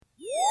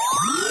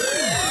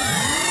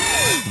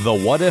The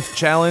What If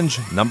Challenge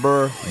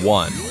number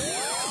 1.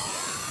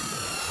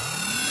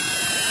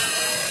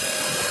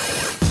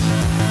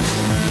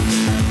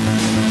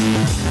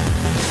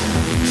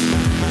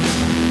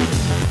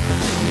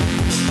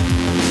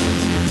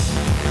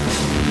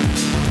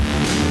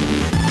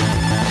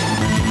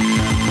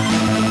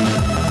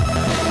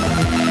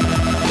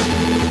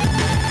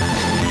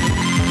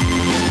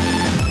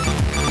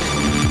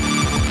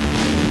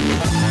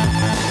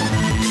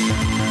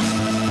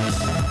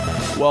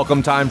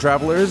 Welcome, time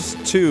travelers,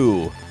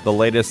 to the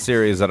latest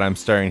series that I'm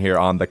starring here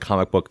on the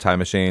Comic Book Time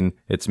Machine.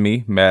 It's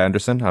me, Matt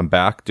Anderson. I'm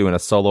back doing a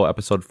solo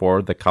episode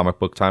for the Comic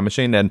Book Time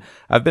Machine, and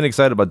I've been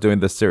excited about doing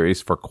this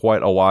series for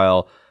quite a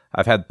while.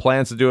 I've had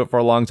plans to do it for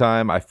a long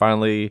time. I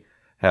finally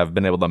have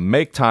been able to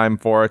make time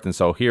for it, and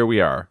so here we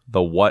are,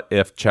 the What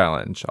If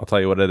Challenge. I'll tell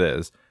you what it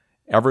is.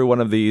 Every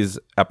one of these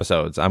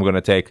episodes, I'm going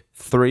to take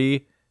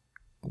 3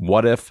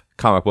 What If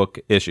comic book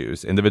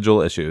issues,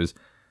 individual issues.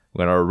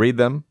 I'm going to read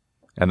them,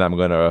 and then I'm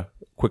going to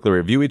quickly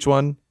review each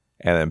one,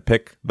 and then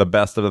pick the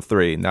best of the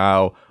 3.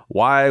 Now,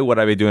 why would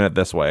I be doing it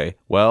this way?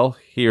 Well,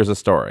 here's a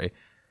story.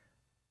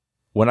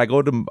 When I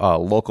go to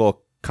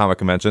local comic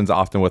conventions,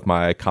 often with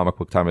my Comic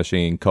Book Time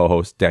Machine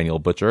co-host Daniel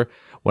Butcher,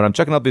 when I'm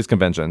checking out these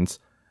conventions,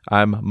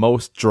 I'm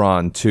most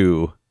drawn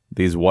to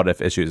these what-if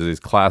issues,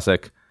 these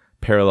classic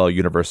parallel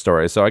universe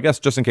stories. So I guess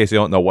just in case you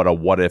don't know what a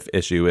what-if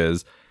issue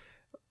is,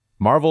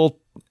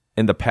 Marvel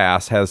in the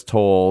past has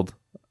told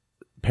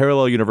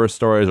parallel universe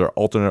stories or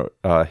alternate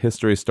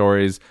history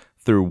stories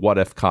through what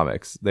if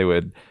comics. They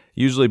would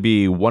usually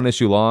be 1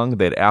 issue long.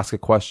 They'd ask a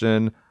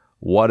question,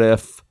 what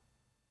if,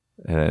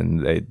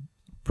 and they'd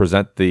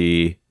present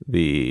the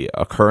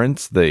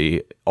occurrence,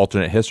 the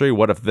alternate history.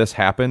 What if this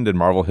happened in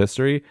Marvel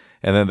history?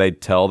 And then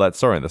they'd tell that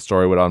story, and the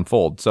story would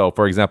unfold. So,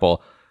 for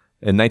example,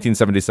 in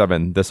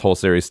 1977, this whole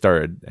series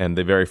started, and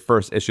the very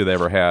first issue they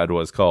ever had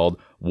was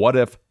called What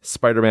If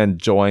Spider-Man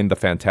Joined the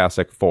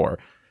Fantastic Four?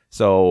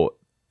 So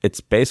it's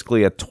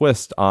basically a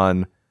twist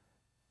on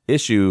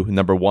issue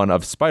number 1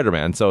 of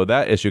Spider-Man. So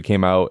that issue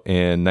came out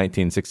in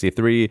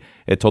 1963.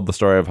 It told the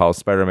story of how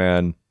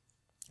Spider-Man,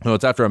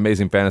 it's after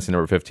Amazing Fantasy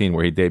number 15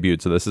 where he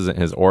debuted, so this isn't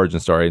his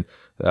origin story.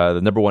 The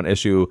number 1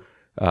 issue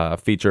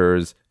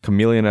features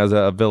Chameleon as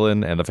a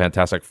villain, and the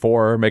Fantastic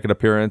Four make an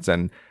appearance.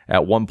 And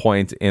at one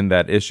point in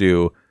that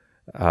issue,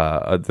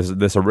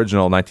 this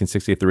original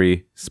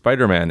 1963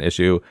 Spider-Man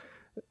issue,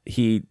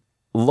 he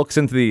looks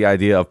into the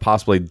idea of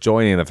possibly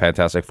joining the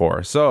Fantastic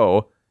Four.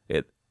 So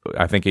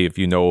I think if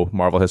you know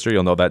Marvel history,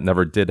 you'll know that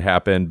never did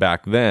happen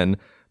back then.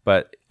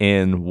 But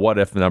in What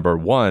If number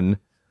 1,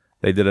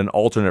 they did an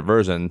alternate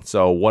version.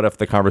 So what if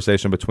the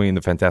conversation between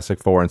the Fantastic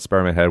Four and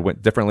Spider-Man had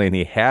went differently, and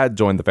he had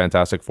joined the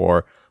Fantastic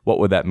Four? What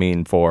would that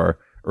mean for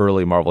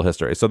early Marvel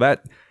history? So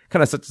that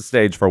kind of sets the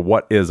stage for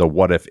what is a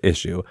what if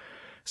issue.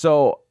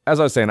 So as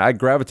I was saying, I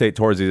gravitate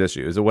towards these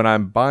issues. When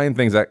I'm buying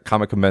things at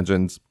comic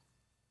conventions,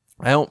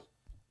 I don't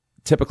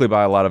typically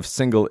buy a lot of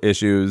single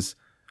issues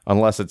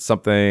unless it's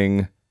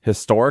something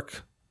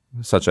historic,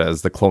 such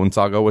as the Clone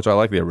Saga, which I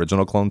like, the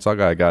original Clone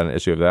Saga. I got an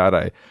issue of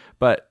that.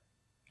 But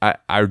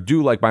I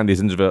do like buying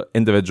these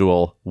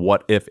individual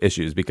what if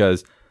issues,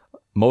 because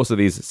most of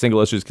these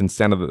single issues can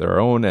stand on their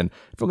own. And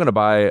if I'm going to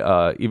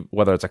buy,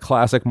 whether it's a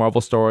classic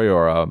Marvel story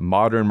or a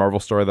modern Marvel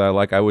story that I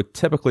like, I would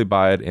typically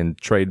buy it in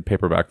trade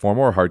paperback form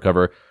or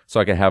hardcover so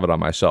I can have it on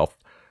my shelf.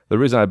 The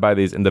reason I buy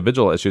these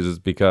individual issues is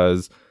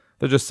because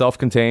they're just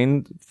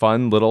self-contained,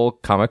 fun little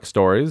comic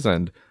stories,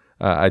 and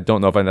I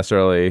don't know if I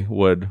necessarily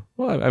would.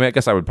 Well, I mean, I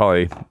guess I would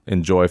probably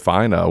enjoy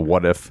fine a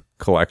what if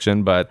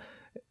collection, but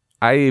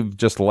I've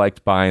just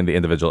liked buying the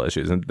individual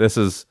issues. And this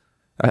is,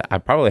 I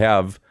probably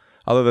have,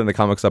 other than the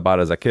comics I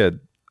bought as a kid,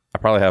 I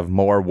probably have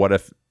more what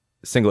if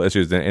single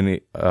issues than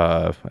any,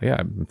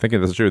 I'm thinking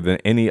this is true, than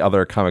any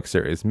other comic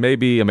series.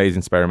 Maybe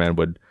Amazing Spider-Man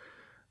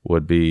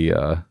would be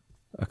a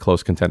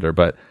close contender,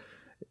 but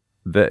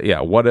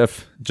what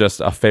if,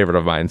 just a favorite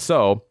of mine.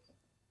 So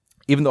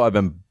even though I've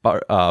been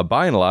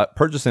buying a lot,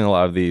 purchasing a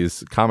lot of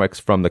these comics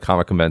from the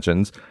comic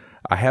conventions,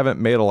 I haven't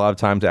made a lot of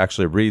time to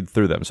actually read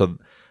through them. So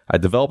I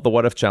developed the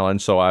What If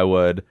Challenge so I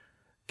would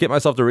get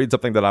myself to read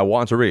something that I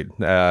want to read,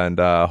 and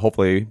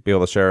hopefully be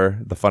able to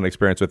share the fun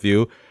experience with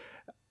you.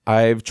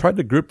 I've tried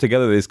to group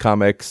together these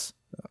comics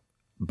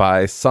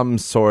by some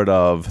sort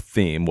of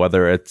theme,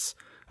 whether it's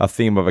a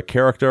theme of a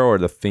character or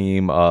the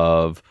theme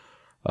of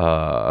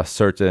a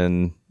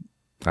certain,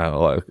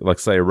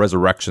 let's say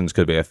Resurrections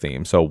could be a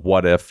theme. So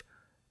what if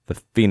the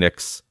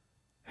Phoenix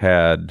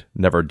had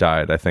never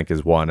died, I think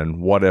is one.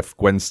 And what if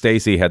Gwen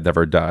Stacy had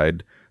never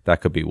died?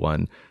 That could be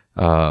one.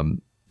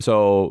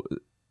 So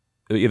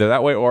either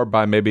that way or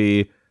by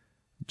maybe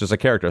just a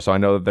character. So I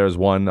know that there's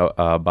one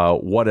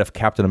about what if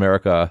Captain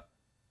America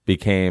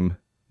became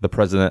the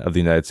president of the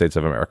United States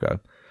of America?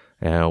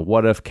 And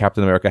what if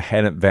Captain America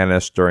hadn't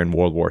vanished during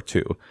World War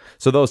II?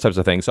 So those types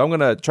of things. So I'm going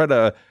to try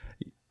to,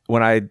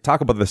 when I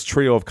talk about this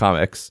trio of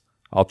comics,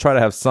 I'll try to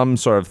have some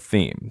sort of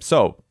theme.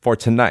 So for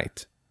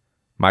tonight,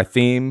 my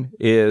theme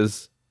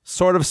is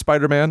sort of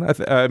Spider-Man.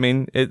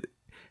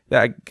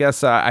 I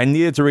guess I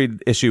needed to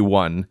read issue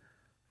 1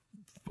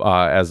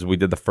 as we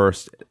did the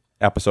first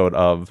episode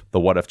of the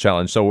What If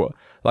Challenge. So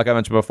like I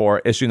mentioned before,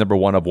 issue number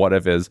 1 of What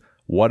If is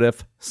what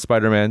if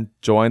Spider-Man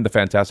joined the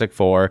Fantastic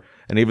Four?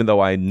 And even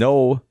though I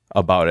know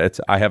about it,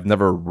 I have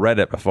never read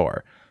it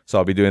before. So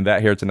I'll be doing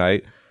that here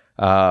tonight.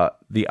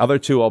 The other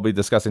two I'll be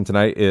discussing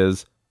tonight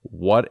is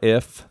what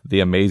if the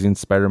Amazing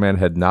Spider-Man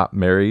had not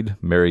married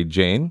Mary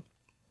Jane?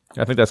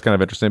 I think that's kind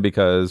of interesting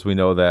because we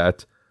know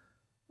that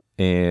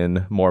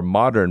in more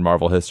modern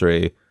Marvel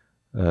history,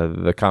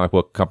 the comic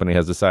book company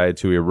has decided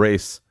to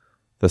erase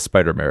the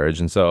Spider marriage.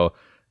 And so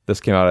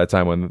this came out at a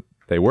time when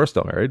they were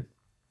still married.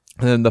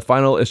 And then the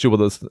final issue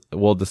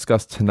we'll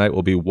discuss tonight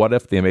will be what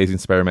if the Amazing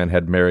Spider-Man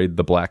had married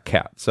the Black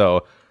Cat?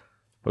 So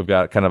we've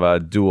got kind of a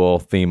dual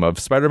theme of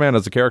Spider-Man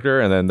as a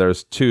character, and then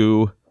there's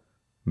 2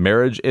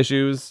 marriage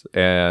issues.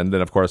 And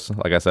then, of course,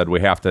 like I said,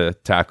 we have to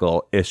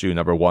tackle issue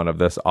number 1 of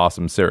this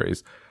awesome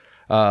series.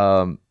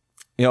 I've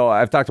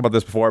talked about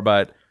this before,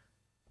 but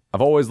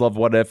I've always loved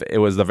What If. It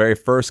was the very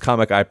first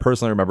comic I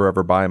personally remember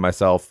ever buying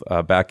myself.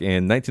 Back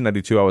in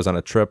 1992, I was on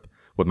a trip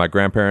with my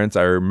grandparents.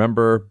 I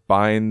remember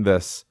buying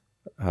this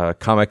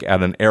comic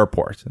at an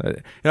airport.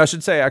 I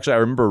should say, actually, I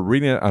remember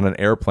reading it on an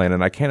airplane,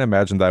 and I can't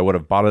imagine that I would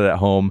have bought it at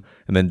home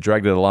and then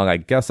dragged it along. I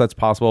guess that's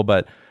possible,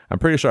 but I'm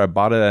pretty sure I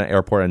bought it at an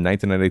airport in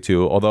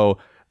 1992, although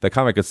the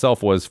comic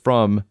itself was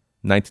from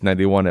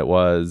 1991. It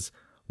was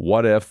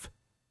What If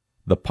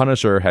the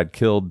Punisher had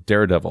killed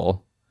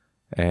Daredevil,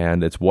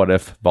 and it's What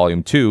If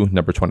Volume 2,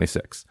 number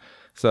 26.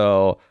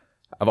 So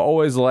I've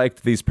always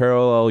liked these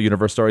parallel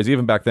universe stories.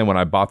 Even back then when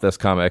I bought this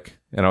comic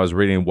and I was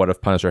reading What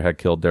If Punisher had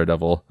killed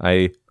Daredevil,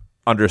 I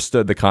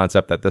understood the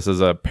concept that this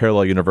is a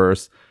parallel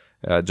universe,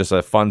 just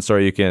a fun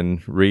story you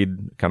can read,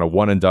 kind of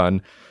one and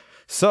done.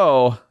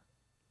 So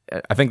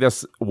I think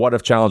this What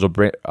If challenge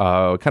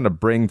will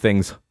bring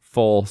things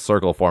full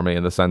circle for me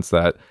in the sense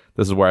that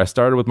this is where I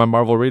started with my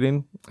Marvel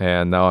reading,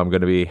 and now I'm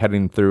going to be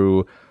heading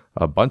through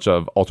a bunch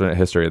of alternate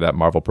history that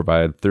Marvel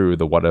provided through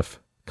the What If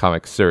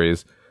comic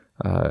series.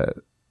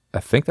 I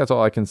think that's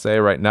all I can say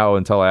right now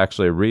until I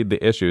actually read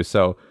the issue.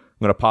 So I'm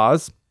going to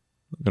pause.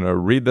 I'm going to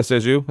read this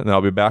issue, and then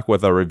I'll be back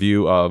with a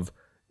review of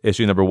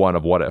issue number 1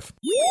 of What If.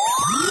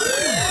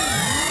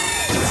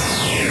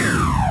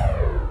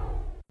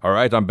 All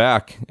right, I'm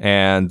back,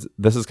 and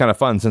this is kind of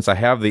fun. Since I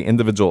have the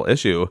individual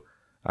issue,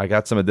 I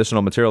got some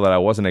additional material that I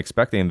wasn't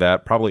expecting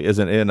that probably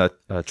isn't in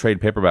a trade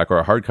paperback or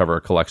a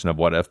hardcover collection of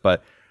What If,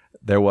 but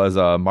there was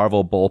a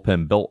Marvel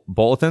Bullpen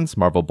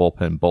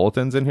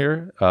Bulletins in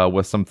here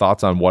with some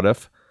thoughts on What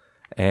If,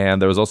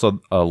 and there was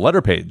also a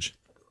letter page,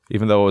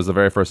 even though it was the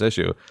very first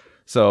issue.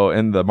 So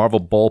in the Marvel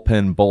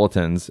Bullpen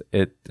Bulletins,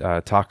 it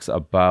talks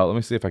about, let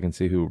me see if I can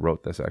see who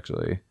wrote this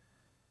actually.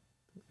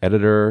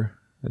 Editor,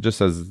 it just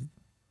says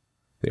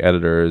the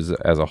editors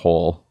as a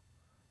whole.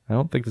 I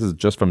don't think this is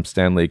just from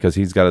Stan Lee because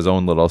he's got his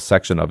own little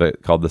section of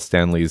it called the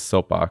Stan Lee's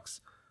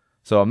Soapbox.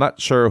 So I'm not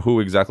sure who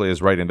exactly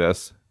is writing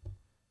this.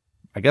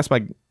 I guess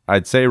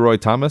I'd say Roy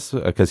Thomas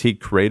because he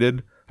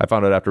created, I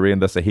found out after reading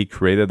this that he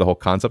created the whole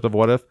concept of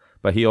What If,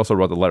 but he also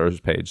wrote the letters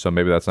page. So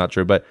maybe that's not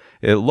true, but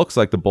it looks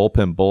like the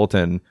Bullpen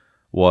Bulletin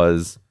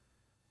was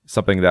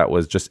something that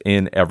was just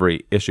in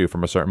every issue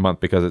from a certain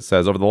month because it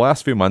says over the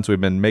last few months, we've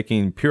been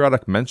making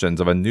periodic mentions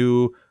of a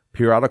new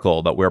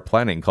periodical that we're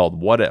planning called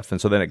What If.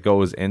 And so then it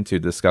goes into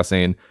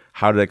discussing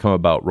how did it come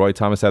about. Roy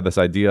Thomas had this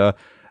idea.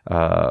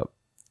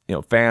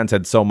 Fans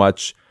had so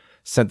much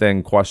sent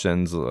in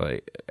questions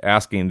like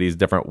asking these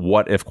different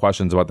what if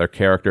questions about their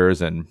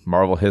characters and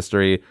Marvel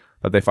history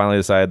that they finally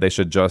decided they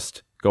should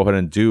just go ahead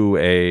and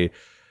do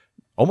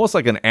almost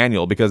like an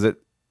annual because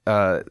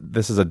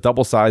this is a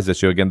double-sized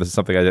issue. Again, this is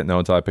something I didn't know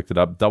until I picked it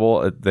up.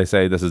 They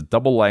say this is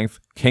double length,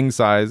 king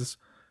size,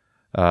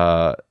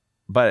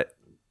 but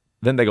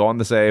then they go on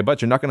to say, but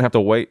you're not going to have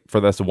to wait for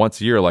this once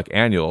a year like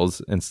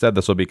annuals. Instead,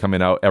 this will be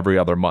coming out every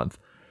other month.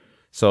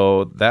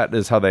 So that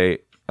is how they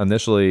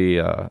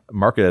initially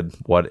marketed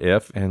What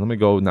If. And let me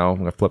go now. I'm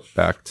going to flip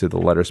back to the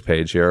letters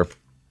page here.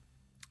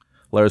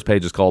 Letters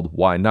page is called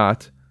Why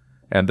Not?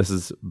 And this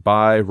is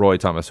by Roy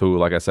Thomas, who,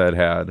 like I said,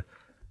 had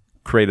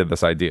created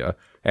this idea.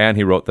 And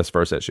he wrote this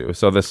first issue.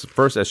 So this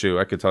first issue,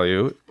 I could tell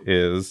you,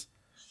 is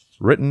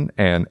written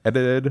and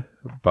edited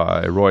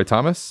by Roy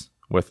Thomas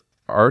with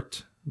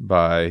art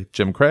by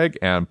Jim Craig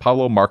and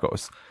Pablo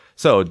Marcos.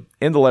 So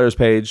in the letters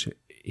page,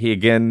 he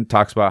again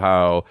talks about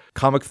how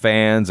comic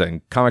fans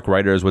and comic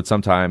writers would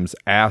sometimes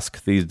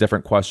ask these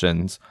different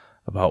questions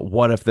about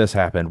what if this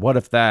happened? What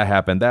if that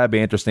happened? That'd be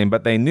interesting.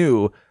 But they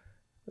knew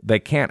they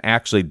can't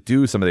actually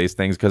do some of these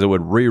things because it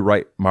would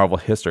rewrite Marvel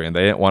history, and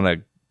they didn't want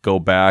to go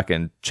back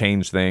and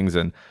change things.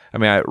 And I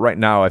mean, right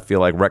now I feel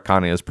like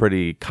retconning is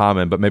pretty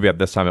common, but maybe at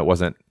this time it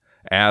wasn't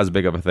as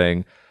big of a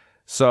thing.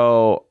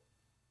 So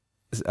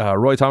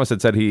Roy Thomas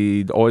had said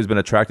he'd always been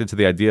attracted to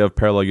the idea of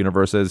parallel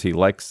universes. He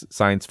likes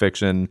science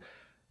fiction.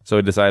 So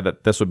he decided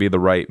that this would be the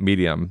right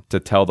medium to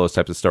tell those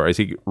types of stories.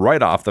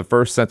 Right off the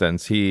first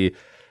sentence, he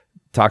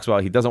talks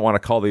about he doesn't want to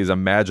call these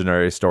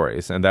imaginary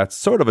stories. And that's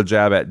sort of a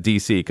jab at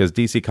DC because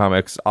DC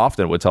Comics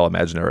often would tell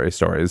imaginary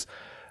stories.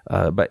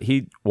 But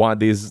he wanted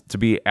these to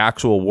be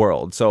actual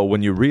worlds. So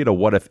when you read a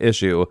What If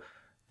issue,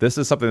 this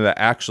is something that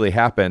actually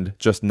happened,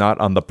 just not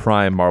on the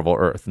prime Marvel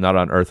Earth, not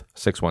on Earth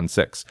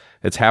 616.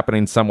 It's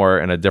happening somewhere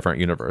in a different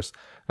universe.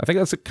 I think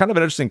that's kind of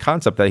an interesting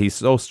concept that he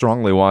so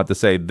strongly wanted to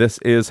say, this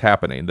is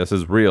happening, this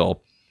is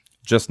real,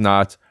 just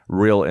not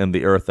real in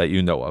the Earth that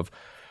you know of.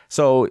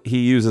 So he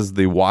uses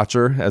the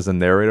Watcher as the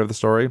narrator of the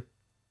story.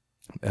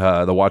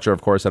 The Watcher,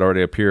 of course, had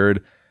already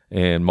appeared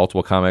in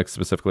multiple comics,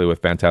 specifically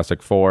with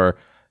Fantastic Four.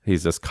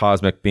 He's this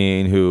cosmic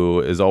being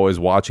who is always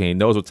watching. He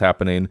knows what's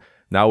happening.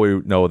 Now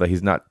we know that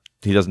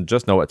he doesn't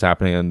just know what's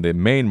happening in the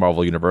main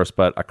Marvel universe,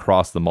 but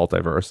across the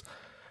multiverse.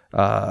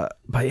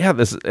 But yeah,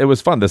 it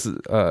was fun. This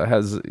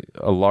has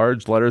a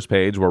large letters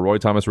page where Roy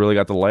Thomas really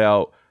got to lay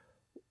out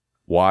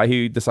why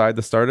he decided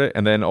to start it,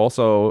 and then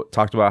also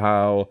talked about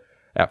how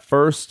at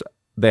first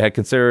they had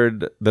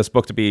considered this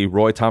book to be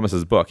Roy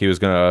Thomas's book. He was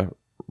going to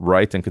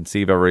write and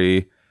conceive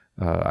every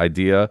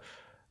idea,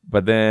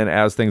 but then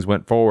as things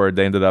went forward,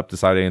 they ended up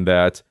deciding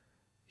that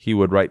he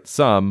would write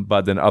some,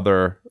 but then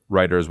other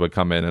writers would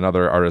come in and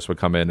other artists would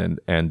come in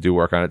and do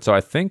work on it. So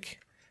I think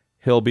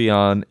he'll be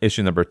on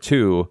issue number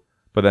 2,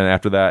 but then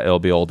after that, it'll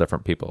be all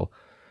different people.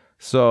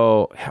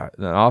 So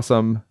an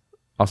awesome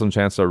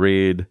chance to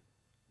read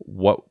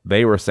what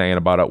they were saying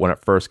about it when it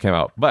first came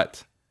out.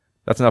 But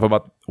that's enough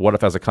about What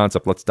If as a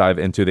concept. Let's dive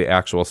into the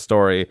actual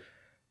story.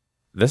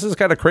 This is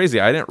kind of crazy.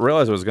 I didn't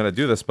realize I was going to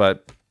do this,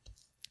 but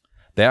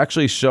they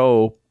actually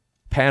show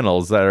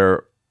panels that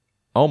are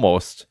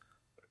almost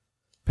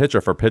picture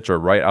for picture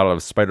right out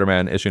of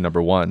Spider-Man issue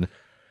number 1.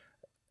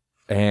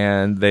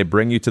 And they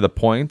bring you to the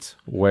point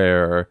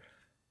where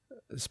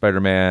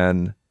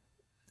Spider-Man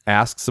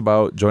asks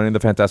about joining the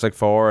Fantastic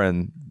Four,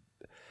 and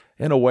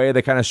in a way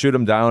they kind of shoot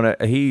him down.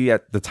 He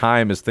at the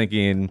time is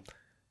thinking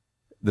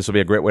this will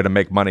be a great way to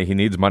make money. He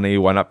needs money.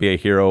 Why not be a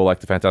hero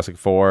like the Fantastic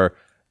Four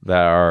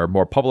that are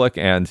more public,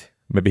 and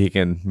maybe he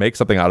can make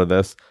something out of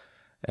this.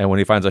 And when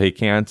he finds out he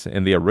can't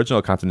in the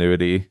original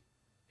continuity,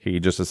 he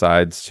just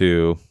decides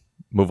to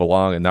move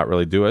along and not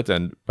really do it.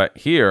 But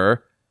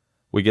here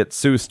we get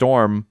Sue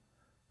Storm,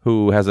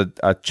 who has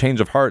a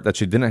change of heart that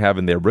she didn't have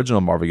in the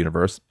original Marvel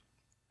Universe.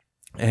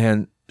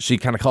 And she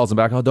kind of calls him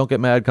back, oh, don't get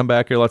mad, come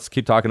back here, let's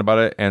keep talking about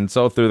it. And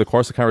so through the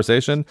course of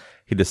conversation,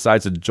 he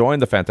decides to join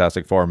the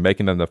Fantastic Four,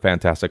 making them the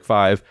Fantastic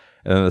Five.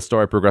 And then the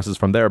story progresses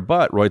from there.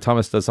 But Roy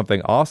Thomas does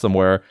something awesome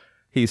where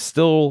he's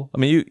still, I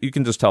mean, you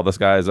can just tell this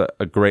guy is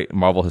a great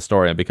Marvel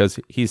historian, because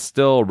he's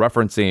still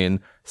referencing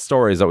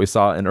stories that we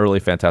saw in early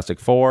Fantastic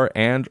Four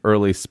and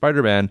early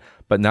Spider-Man,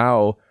 but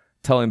now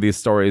telling these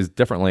stories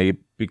differently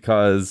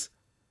because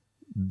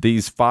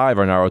these 5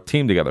 are now a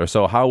team together.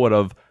 So how would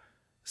have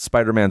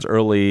Spider-Man's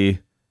early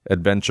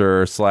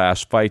adventure /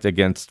 fight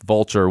against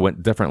Vulture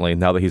went differently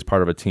now that he's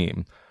part of a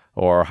team?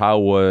 Or how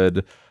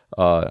would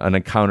an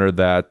encounter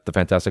that the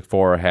Fantastic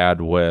Four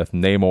had with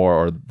Namor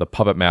or the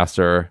Puppet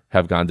Master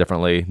have gone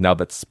differently now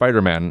that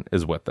Spider-Man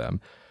is with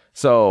them?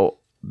 So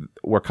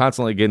we're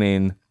constantly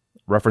getting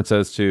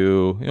references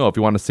to, if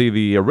you want to see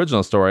the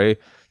original story,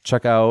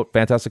 check out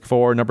Fantastic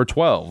Four number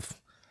 12.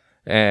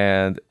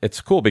 And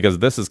it's cool because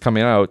this is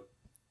coming out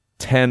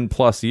 10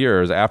 plus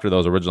years after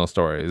those original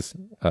stories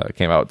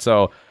came out.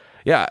 So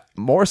yeah,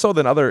 more so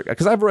than other,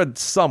 because I've read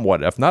some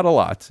What If, not a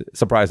lot,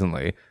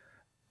 surprisingly.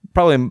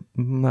 Probably,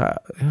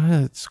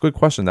 it's a good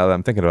question now that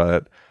I'm thinking about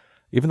it.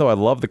 Even though I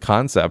love the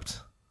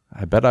concept,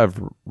 I bet I've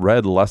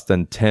read less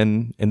than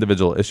 10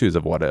 individual issues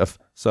of What If.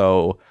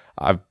 So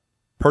I've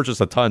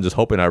purchased a ton just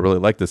hoping I really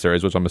like the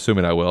series, which I'm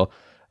assuming I will.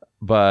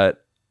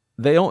 But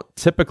they don't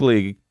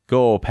typically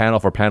go panel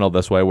for panel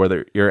this way,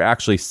 where you're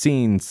actually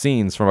seeing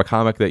scenes from a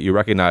comic that you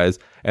recognize,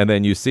 and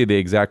then you see the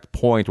exact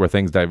point where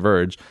things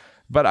diverge.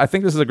 But I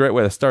think this is a great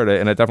way to start it,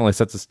 and it definitely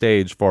sets the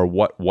stage for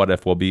what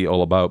If will be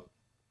all about.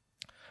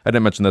 I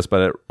didn't mention this,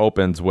 but it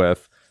opens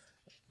with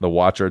the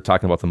Watcher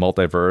talking about the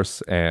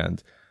multiverse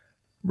and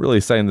really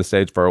setting the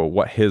stage for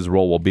what his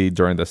role will be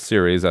during this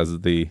series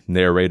as the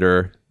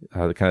narrator,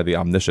 kind of the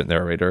omniscient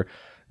narrator.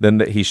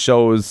 Then he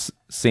shows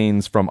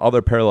scenes from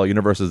other parallel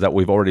universes that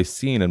we've already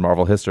seen in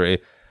Marvel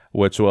history,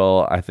 which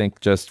will, I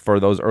think, just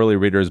for those early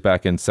readers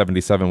back in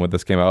 77 when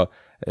this came out,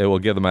 it will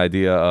give them an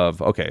idea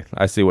of, okay,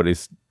 I see what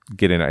he's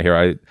getting at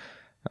here.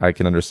 I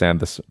can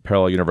understand this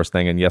parallel universe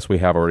thing, and yes, we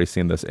have already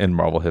seen this in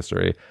Marvel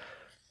history.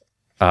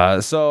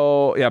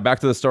 So yeah, back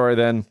to the story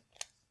then.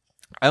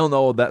 I don't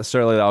know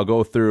necessarily that I'll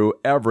go through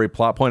every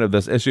plot point of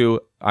this issue.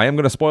 I am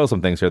going to spoil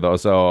some things here though.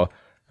 So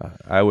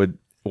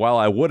while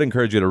I would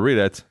encourage you to read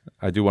it,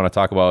 I do want to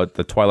talk about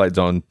the Twilight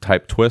Zone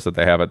type twist that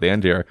they have at the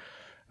end here,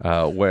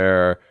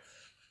 where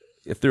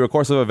through a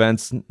course of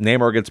events,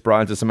 Namor gets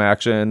brought into some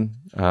action.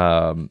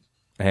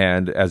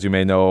 And as you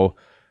may know,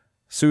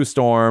 Sue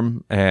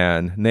Storm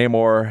and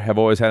Namor have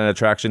always had an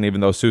attraction,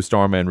 even though Sue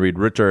Storm and Reed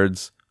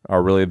Richards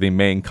are really the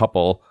main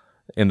couple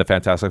in the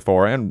Fantastic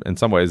Four, and in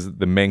some ways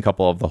the main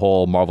couple of the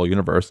whole Marvel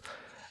universe.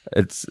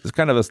 It's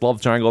kind of this love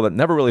triangle that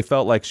never really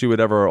felt like she would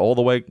ever all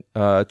the way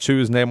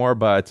choose Namor,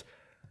 but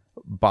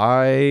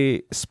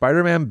by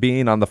Spider-Man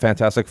being on the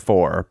Fantastic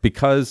Four,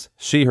 because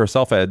she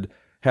herself had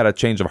had a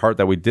change of heart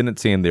that we didn't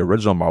see in the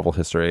original Marvel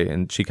history,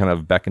 and she kind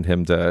of beckoned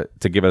him to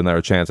give it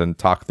another chance and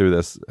talk through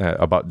this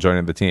about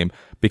joining the team.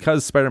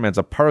 Because Spider-Man's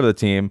a part of the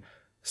team,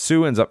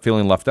 Sue ends up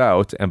feeling left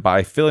out, and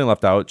by feeling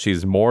left out,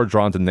 she's more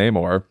drawn to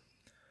Namor.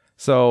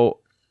 So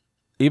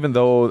even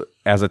though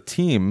as a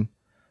team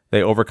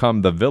they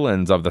overcome the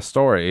villains of the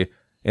story,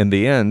 in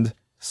the end,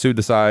 Sue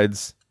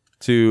decides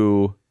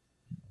to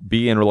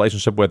be in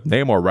relationship with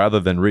Namor rather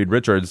than Reed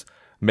Richards,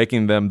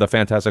 making them the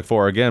Fantastic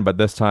Four again, but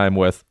this time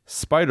with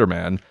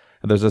Spider-Man.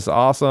 And there's this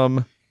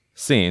awesome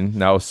scene.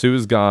 Now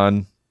Sue's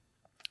gone.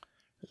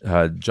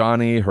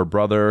 Johnny, her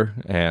brother,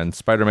 and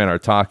Spider-Man are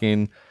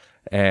talking,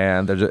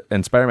 and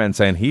Spider-Man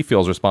saying he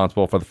feels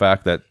responsible for the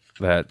fact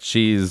that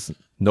she's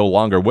no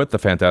longer with the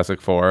Fantastic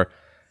Four.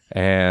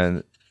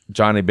 And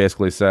Johnny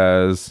basically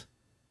says,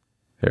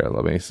 here,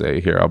 let me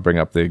say here, I'll bring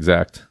up the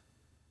exact.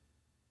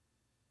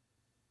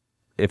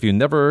 If you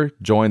never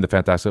joined the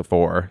Fantastic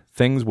Four,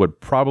 things would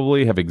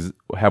probably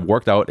have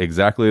worked out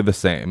exactly the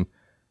same.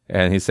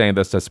 And he's saying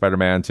this to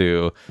Spider-Man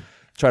to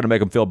try to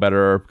make him feel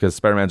better, because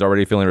Spider-Man's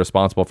already feeling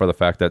responsible for the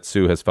fact that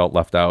Sue has felt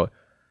left out.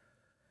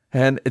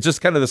 And it's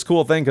just kind of this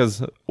cool thing,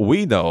 because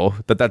we know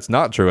that that's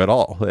not true at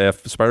all.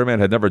 If Spider-Man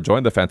had never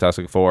joined the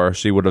Fantastic Four,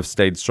 she would have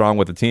stayed strong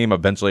with the team.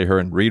 Eventually, her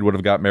and Reed would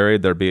have got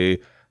married. There'd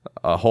be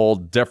a whole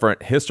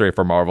different history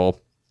for Marvel.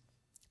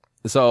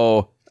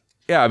 So,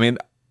 yeah, I mean,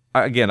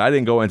 again, I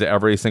didn't go into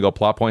every single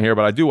plot point here,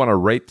 but I do want to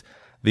rate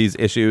these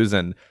issues.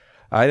 And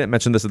I didn't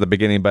mention this at the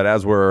beginning, but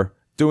as we're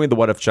doing the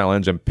What If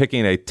Challenge and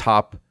picking a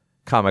top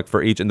comic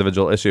for each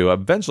individual issue,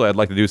 eventually I'd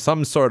like to do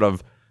some sort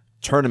of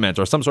tournament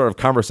or some sort of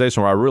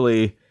conversation where I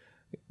really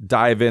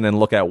dive in and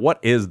look at what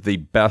is the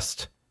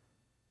best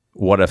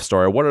what if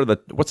story.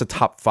 What's the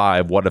top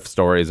 5 what if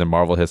stories in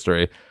Marvel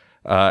history?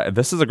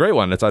 This is a great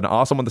one. It's an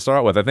awesome one to start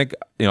out with. I think,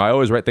 I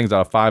always rate things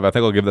out of 5. I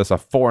think I'll give this a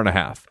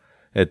 4.5.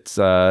 It's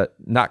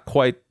not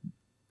quite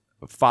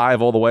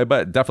 5 all the way,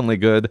 but definitely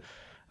good.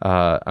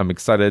 I'm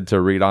excited to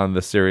read on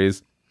this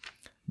series.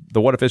 The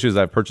what if issues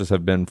I've purchased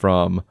have been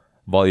from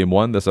Volume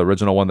 1, this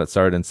original one that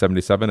started in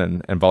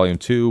 77, and Volume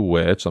 2,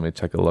 which, let me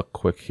take a look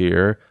quick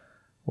here.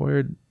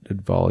 Where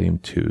did Volume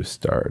 2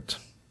 start?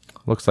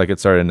 Looks like it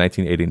started in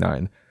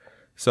 1989.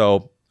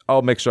 So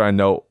I'll make sure I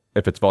know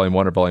if it's Volume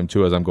 1 or Volume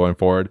 2 as I'm going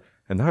forward.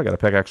 And now I got to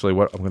pick actually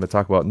what I'm going to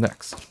talk about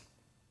next.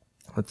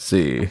 Let's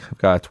see. I've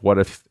got what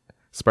if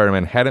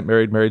Spider-Man hadn't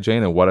married Mary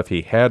Jane, and what if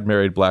he had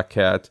married Black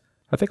Cat.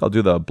 I think I'll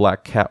do the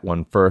Black Cat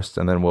one first,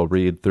 and then we'll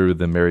read through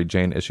the Mary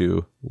Jane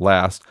issue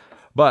last.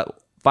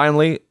 But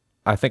finally,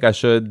 I think I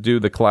should do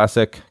the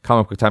classic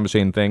comic book time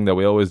machine thing that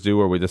we always do,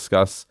 where we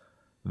discuss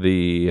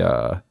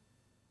the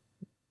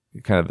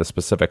kind of the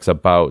specifics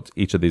about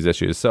each of these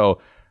issues. So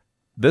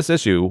this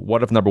issue,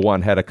 What If number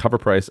 1, had a cover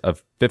price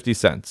of 50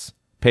 cents.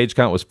 Page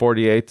count was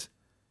 48.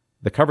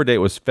 The cover date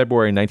was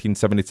February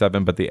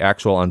 1977, but the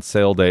actual on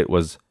sale date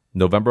was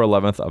November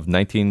 11th of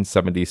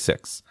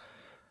 1976.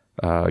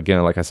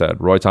 Again, like I said,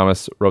 Roy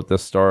Thomas wrote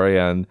this story,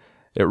 and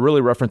it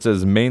really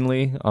references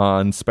mainly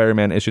on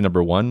Spider-Man issue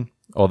number 1,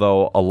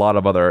 although a lot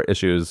of other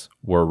issues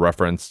were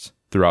referenced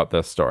throughout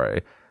this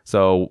story.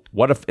 So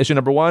What If issue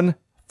number 1,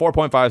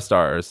 4.5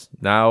 stars.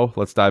 Now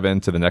let's dive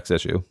into the next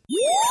issue.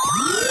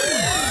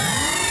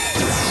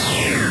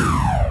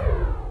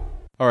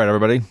 All right,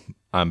 everybody,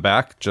 I'm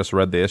back. Just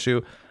read the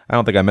issue. I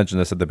don't think I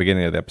mentioned this at the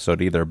beginning of the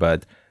episode either,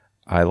 but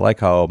I like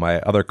how my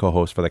other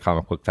co-host for the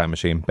Comic Book Time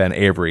Machine, Ben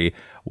Avery,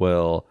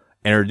 will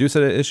introduce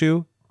an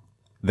issue,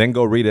 then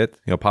go read it,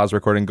 pause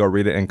recording, go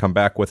read it, and come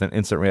back with an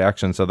instant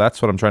reaction. So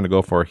that's what I'm trying to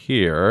go for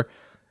here.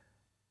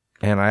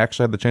 And I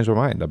actually had to change my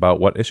mind about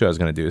what issue I was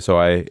going to do. So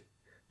I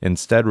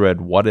instead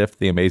read What If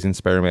the Amazing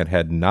Spider-Man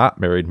Had Not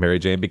Married Mary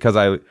Jane, because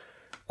I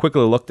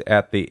quickly looked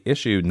at the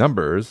issue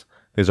numbers.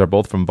 These are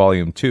both from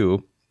Volume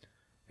 2.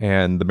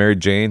 And the Mary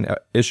Jane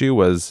issue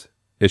was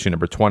issue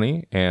number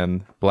 20,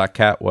 and Black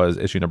Cat was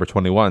issue number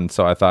 21.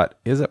 So I thought,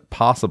 is it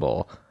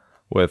possible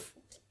with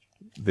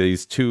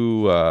these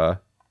two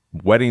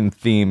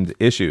wedding-themed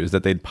issues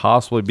that they'd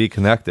possibly be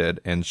connected?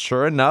 And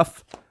sure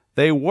enough,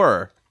 they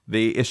were.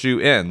 The issue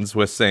ends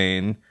with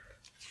saying,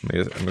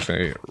 I'm just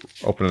going to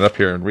open it up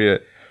here and read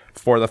it.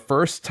 For the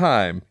first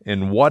time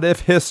in What If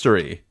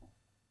history,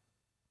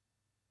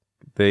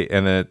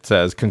 and it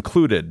says,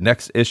 concluded,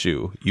 next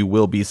issue, you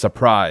will be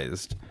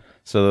surprised.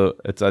 So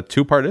it's a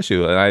 2-part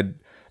issue, and I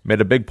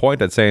made a big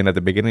point at saying at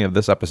the beginning of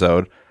this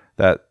episode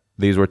that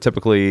these were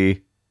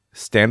typically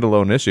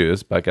standalone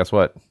issues, but guess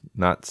what?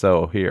 Not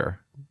so here.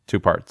 2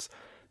 parts.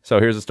 So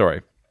here's the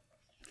story.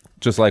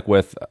 Just like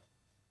with,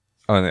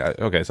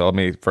 okay, so let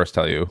me first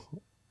tell you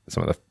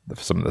some of the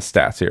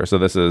stats here. So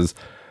this is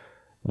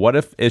What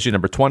If issue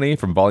number 20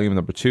 from volume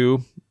number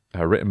 2,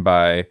 written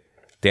by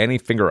Danny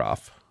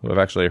Fingeroff, who I've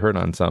actually heard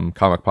on some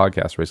comic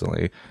podcasts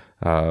recently,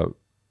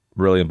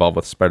 really involved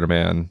with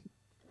Spider-Man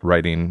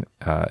writing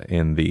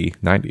in the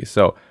 90s.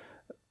 So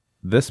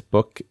this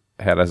book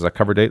had as a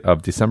cover date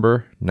of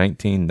December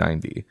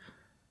 1990.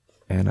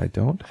 And I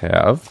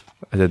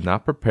did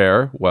not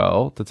prepare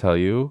well to tell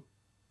you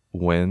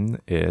when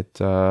it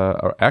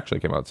actually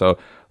came out. So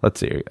let's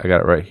see. I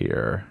got it right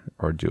here.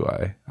 Or do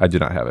I? I do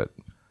not have it.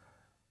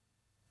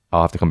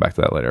 I'll have to come back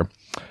to that later.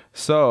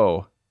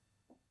 So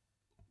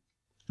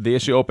the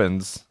issue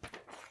opens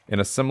in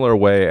a similar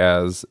way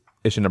as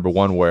issue number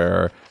 1,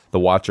 where the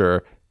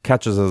Watcher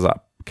catches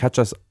up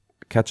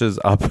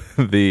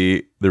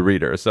the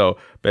reader. So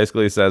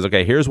basically says,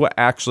 okay, here's what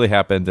actually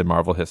happened in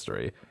Marvel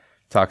history.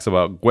 Talks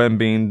about Gwen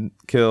being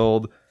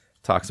killed,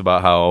 talks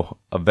about how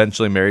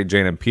eventually Mary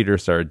Jane and Peter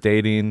started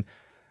dating,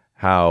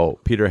 how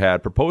Peter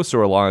had proposed to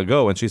her long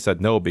ago and she said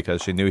no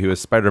because she knew he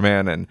was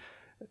Spider-Man and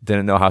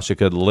didn't know how she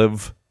could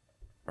live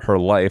her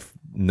life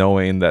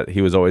knowing that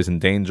he was always in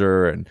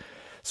danger. And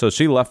so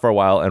she left for a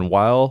while,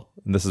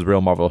 and this is real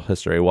Marvel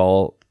history,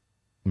 while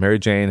Mary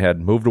Jane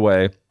had moved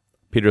away,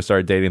 Peter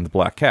started dating the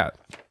Black Cat.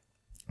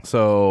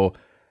 So,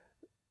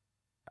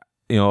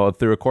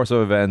 through a course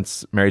of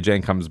events, Mary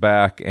Jane comes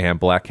back and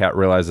Black Cat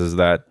realizes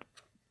that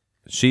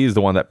she's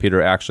the one that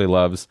Peter actually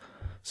loves.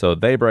 So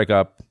they break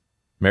up.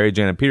 Mary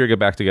Jane and Peter get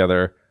back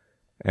together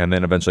and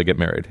then eventually get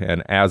married.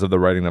 And as of the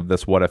writing of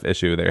this What If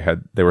issue,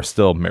 they were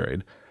still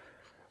married.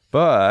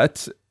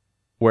 But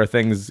where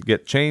things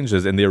get changed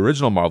is in the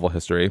original Marvel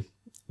history,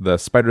 the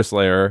Spider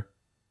Slayer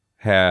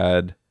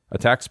had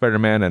attacked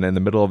Spider-Man, and in the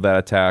middle of that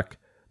attack,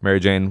 Mary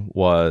Jane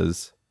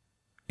was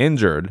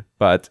injured.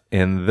 But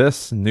in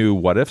this new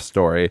What If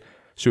story,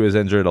 she was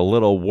injured a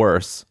little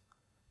worse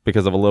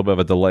because of a little bit of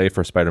a delay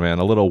for Spider-Man,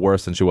 a little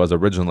worse than she was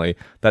originally.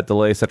 That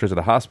delay sent her to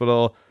the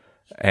hospital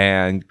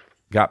and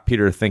got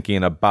Peter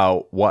thinking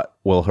about what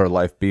will her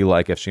life be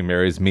like if she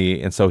marries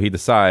me. And so he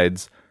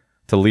decides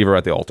to leave her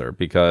at the altar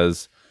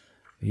because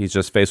he's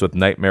just faced with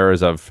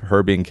nightmares of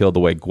her being killed the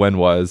way Gwen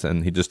was,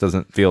 and he just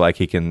doesn't feel like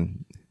he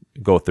can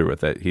go through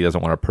with it. He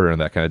doesn't want to put her in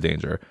that kind of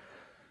danger.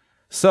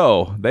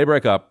 So they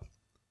break up.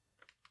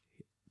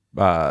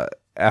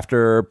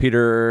 After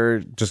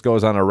Peter just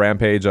goes on a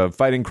rampage of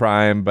fighting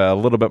crime, but a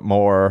little bit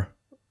more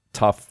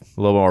tough,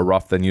 a little more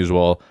rough than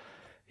usual,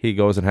 he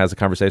goes and has a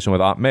conversation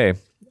with Aunt May.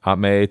 Aunt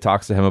May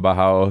talks to him about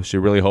how she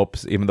really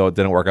hopes, even though it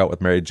didn't work out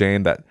with Mary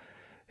Jane, that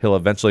he'll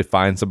eventually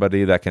find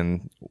somebody that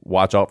can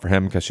watch out for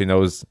him because she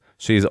knows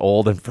she's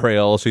old and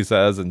frail, she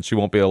says, and she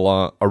won't be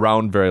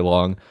around very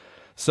long.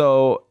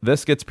 So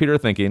this gets Peter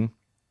thinking,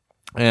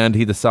 and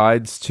he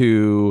decides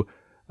to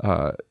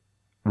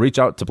reach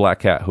out to Black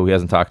Cat, who he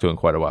hasn't talked to in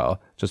quite a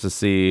while, just to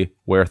see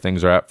where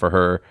things are at for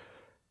her.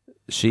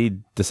 She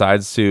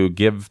decides to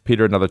give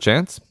Peter another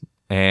chance,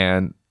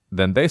 and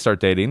then they start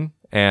dating,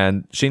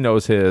 and she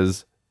knows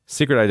his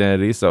secret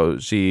identity, so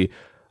she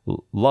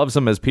loves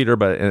him as Peter,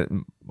 but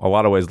in a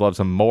lot of ways loves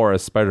him more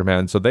as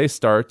Spider-Man. So they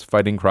start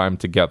fighting crime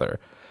together.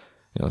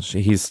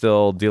 He's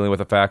still dealing with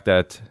the fact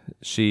that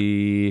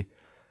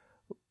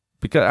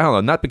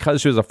not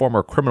because she was a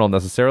former criminal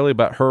necessarily,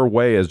 but her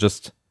way is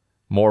just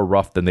more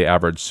rough than the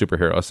average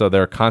superhero. So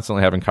they're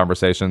constantly having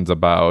conversations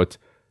about,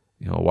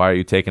 why are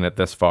you taking it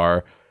this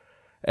far?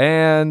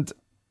 And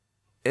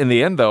in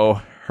the end, though,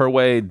 her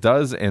way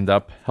does end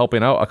up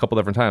helping out a couple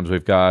different times.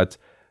 We've got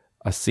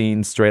a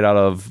scene straight out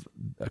of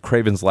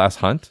Kraven's Last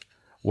Hunt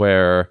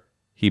where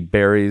he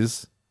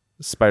buries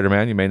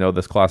Spider-Man. You may know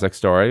this classic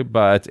story,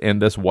 but in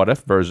this What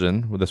If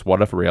version, with this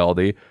What If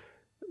reality,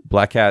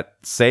 Black Cat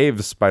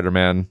saves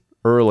Spider-Man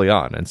early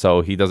on, and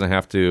so he doesn't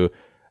have to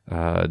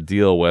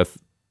deal with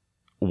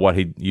what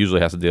he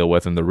usually has to deal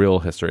with in the real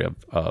history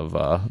of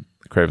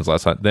Kraven's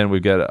Last Hunt. Then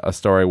we get a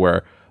story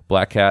where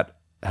Black Cat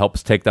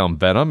helps take down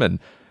Venom, and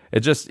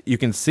you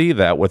can see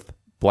that with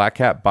Black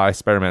Cat by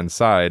Spider-Man's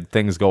side,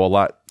 things go a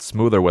lot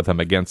smoother with him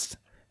against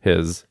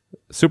his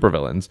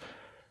supervillains.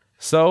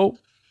 So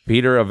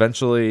Peter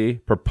eventually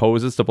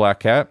proposes to Black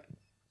Cat.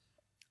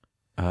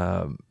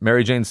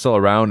 Mary Jane's still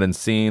around and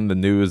seeing the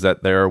news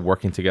that they're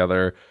working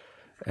together,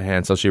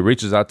 and so she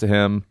reaches out to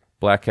him.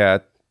 Black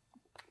Cat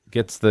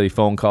gets the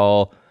phone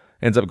call,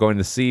 ends up going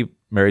to see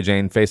Mary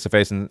Jane face to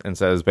face and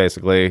says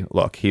basically,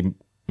 look, he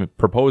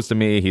proposed to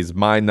me, he's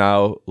mine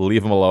now,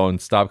 leave him alone,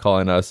 stop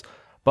calling us.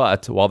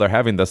 But while they're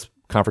having this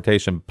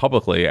confrontation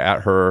publicly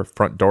at her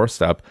front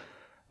doorstep,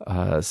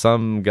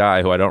 some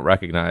guy who I don't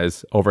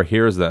recognize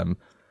overhears them,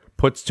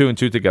 puts two and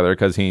two together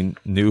because he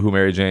knew who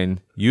Mary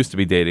Jane used to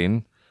be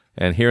dating,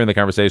 and hearing the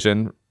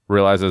conversation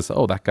realizes,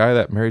 oh, that guy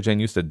that Mary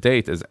Jane used to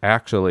date is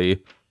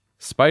actually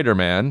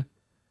Spider-Man.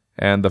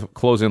 And the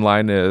closing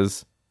line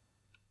is,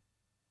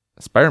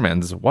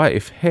 Spider-Man's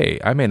wife, hey,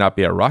 I may not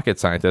be a rocket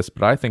scientist,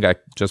 but I think I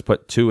just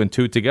put two and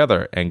two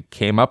together and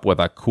came up with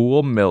a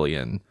cool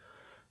million.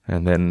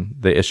 And then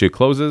the issue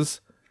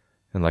closes.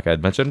 And like I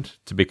had mentioned,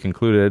 to be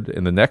concluded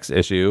in the next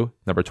issue,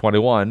 number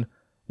 21,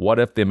 what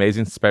if the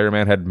Amazing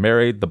Spider-Man had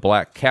married the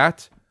Black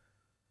Cat?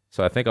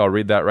 So I think I'll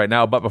read that right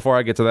now. But before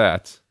I get to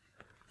that,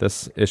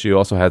 this issue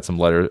also had some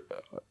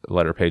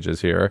letter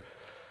pages here.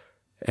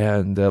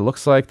 And it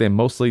looks like they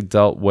mostly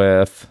dealt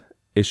with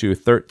issue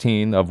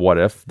 13 of What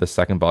If, the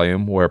second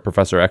volume, where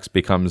Professor X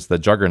becomes the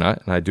Juggernaut.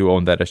 And I do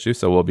own that issue,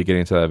 so we'll be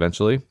getting to that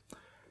eventually.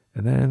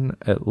 And then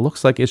it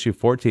looks like issue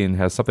 14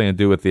 has something to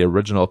do with the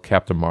original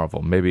Captain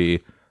Marvel.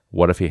 Maybe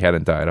What if he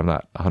hadn't died? I'm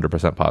not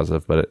 100%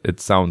 positive, but it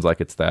sounds like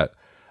it's that.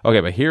 Okay,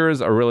 but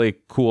here's a really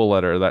cool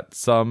letter that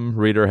some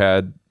reader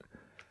had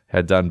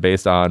done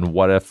based on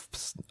What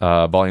If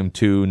Volume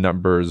 2,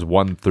 numbers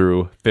 1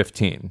 through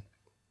 15.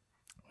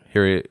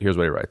 Here's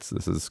what he writes.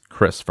 This is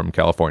Chris from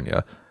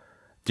California.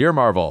 Dear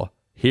Marvel,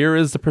 here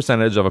is the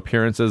percentage of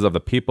appearances of the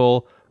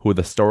people who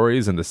the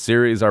stories in the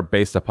series are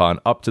based upon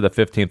up to the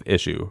 15th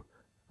issue,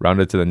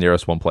 rounded to the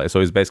nearest one place. So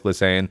he's basically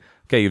saying,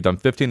 okay, you've done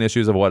 15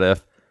 issues of What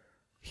If.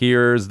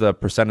 Here's the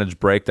percentage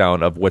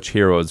breakdown of which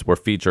heroes were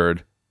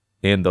featured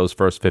in those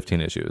first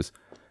 15 issues.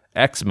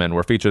 X-Men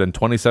were featured in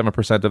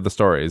 27% of the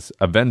stories.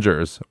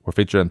 Avengers were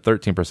featured in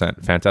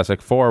 13%.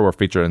 Fantastic Four were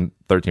featured in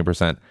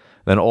 13%.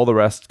 Then all the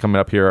rest coming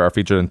up here are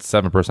featured in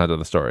 7% of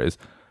the stories.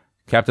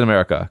 Captain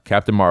America,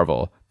 Captain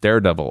Marvel,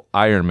 Daredevil,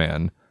 Iron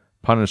Man,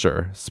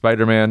 Punisher,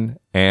 Spider-Man,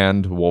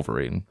 and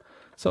Wolverine.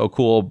 So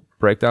cool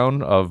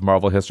breakdown of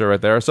Marvel history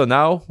right there. So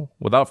now,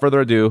 without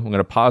further ado, I'm going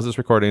to pause this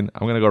recording.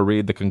 I'm going to go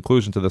read the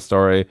conclusion to the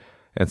story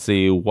and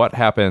see what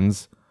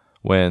happens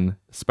when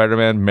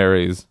Spider-Man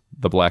marries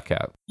the Black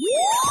Cat.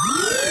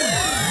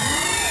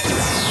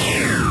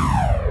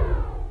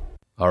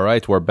 All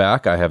right, we're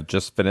back. I have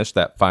just finished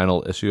that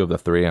final issue of the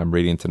 3 I'm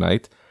reading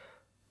tonight.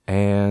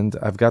 And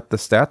I've got the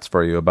stats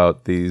for you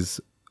about these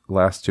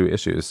last 2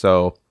 issues.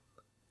 So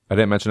I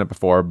didn't mention it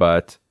before,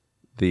 but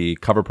the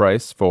cover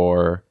price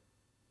for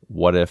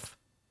What If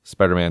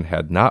Spider-Man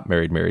Had Not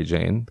Married Mary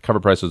Jane, the cover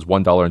price was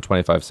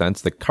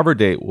 $1.25. The cover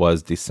date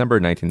was December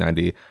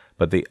 1990,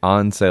 but the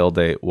on-sale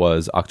date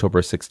was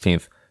October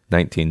 16th,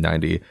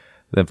 1990.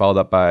 Then followed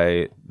up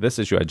by this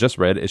issue I just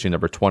read, issue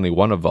number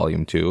 21 of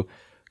Volume 2.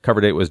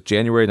 Cover date was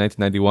January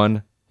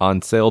 1991.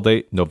 On sale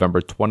date,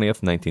 November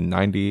 20th,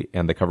 1990.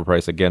 And the cover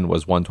price again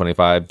was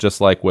 $125.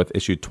 Just like with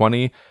issue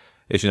 20,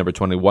 issue number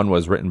 21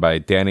 was written by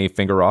Danny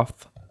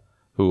Fingeroth,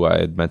 who I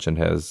had mentioned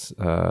has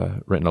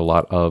written a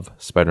lot of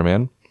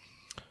Spider-Man.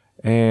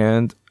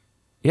 And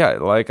yeah,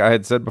 like I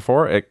had said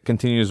before, it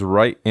continues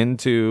right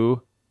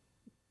into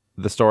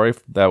the story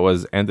that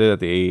was ended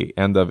at the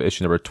end of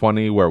issue number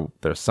 20, where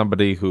there's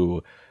somebody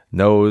who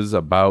knows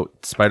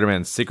about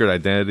Spider-Man's secret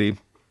identity.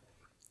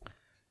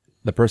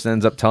 The person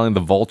ends up telling the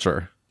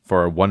Vulture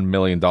for $1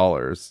 million,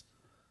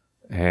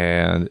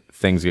 and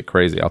things get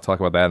crazy. I'll talk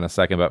about that in a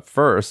second. But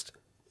first,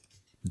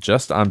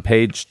 just on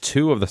page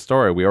 2 of the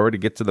story, we already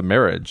get to the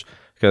marriage,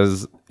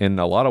 because in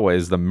a lot of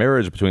ways, the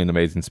marriage between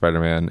Amazing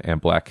Spider-Man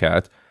and Black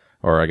Cat,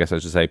 or I guess I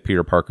should say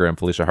Peter Parker and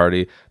Felicia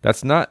Hardy,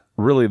 that's not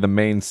really the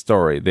main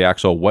story. The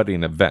actual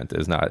wedding event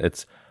is not.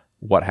 It's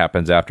what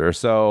happens after.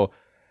 So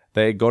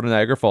they go to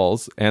Niagara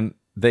Falls, and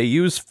they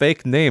use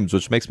fake names,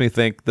 which makes me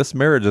think this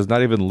marriage is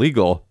not even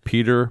legal.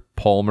 Peter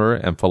Palmer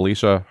and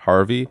Felicia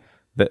Harvey,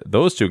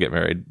 those two get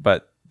married,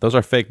 but those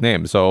are fake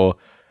names. So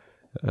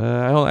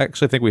I don't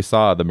actually think we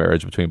saw the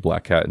marriage between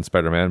Black Cat and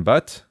Spider-Man.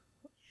 But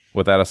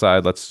with that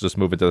aside, let's just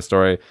move into the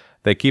story.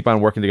 They keep on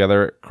working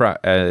together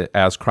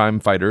as crime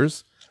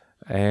fighters.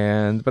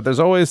 But there's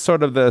always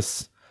sort of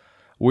this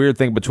weird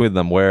thing between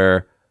them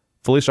where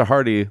Felicia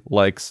Hardy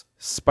likes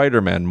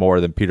Spider-Man more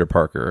than Peter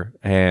Parker,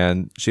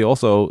 and she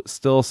also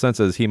still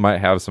senses he might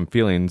have some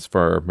feelings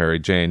for Mary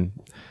Jane.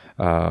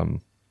 They're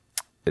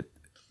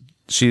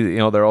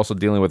also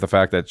dealing with the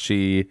fact that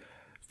she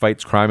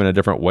fights crime in a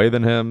different way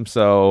than him,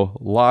 so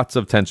lots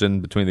of tension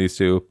between these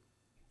two.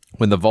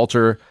 When the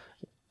Vulture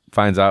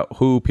finds out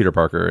who Peter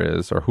Parker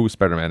is, or who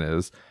Spider-Man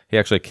is, he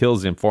actually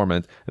kills the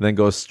informant and then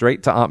goes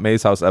straight to Aunt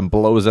May's house and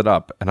blows it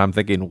up. And I'm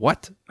thinking,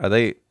 what? Are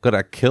they going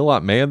to kill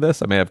Aunt May in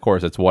this? I mean, of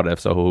course, it's What If,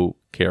 so who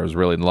cares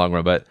really in the long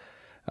run? But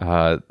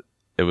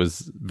it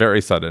was very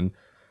sudden.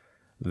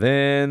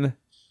 Then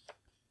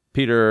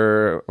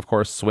Peter, of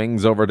course,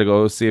 swings over to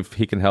go see if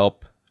he can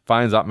help.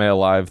 Finds Aunt May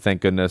alive, thank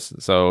goodness.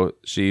 So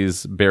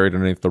she's buried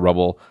underneath the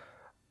rubble.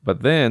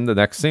 But then the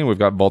next scene, we've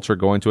got Vulture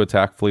going to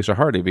attack Felicia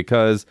Hardy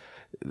because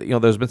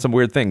there's been some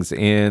weird things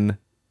in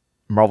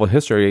Marvel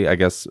history. I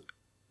guess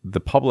the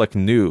public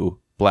knew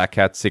Black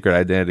Cat's secret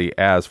identity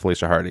as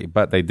Felicia Hardy,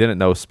 but they didn't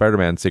know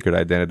Spider-Man's secret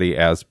identity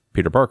as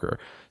Peter Parker.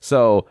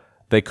 So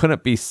they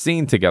couldn't be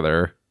seen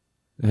together.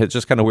 It's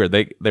just kind of weird.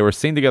 They were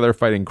seen together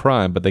fighting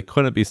crime, but they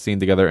couldn't be seen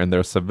together in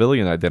their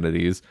civilian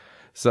identities.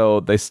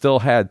 So they still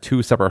had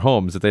 2 separate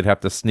homes that they'd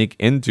have to sneak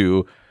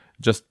into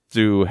just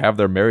to have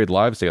their married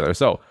lives together.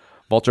 So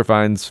Vulture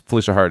finds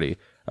Felicia Hardy,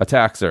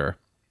 attacks her.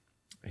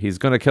 He's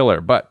going to kill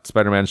her, but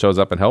Spider-Man shows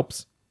up and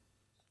helps.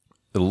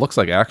 It looks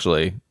like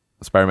actually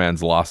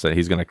Spider-Man's lost it.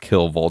 He's going to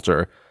kill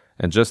Vulture.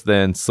 And just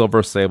then,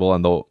 Silver Sable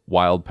and the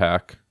Wild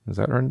Pack, is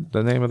that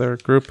the name of their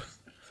group?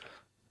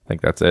 I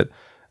think that's it.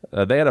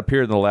 They had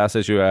appeared in the last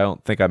issue. I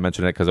don't think I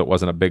mentioned it because it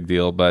wasn't a big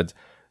deal, but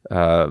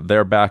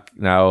they're back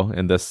now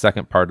in this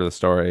second part of the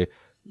story.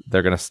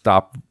 They're going to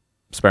stop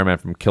Spider-Man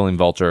from killing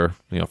Vulture,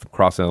 from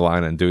crossing the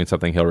line and doing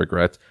something he'll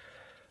regret.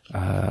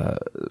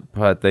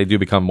 But they do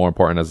become more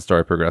important as the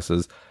story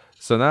progresses.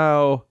 So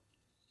now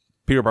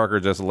Peter Parker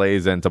just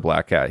lays into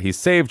Black Cat. He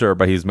saved her,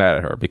 but he's mad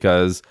at her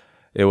because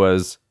it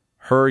was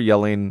her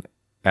yelling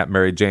at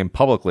Mary Jane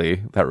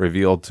publicly that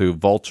revealed to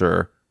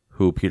Vulture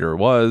who Peter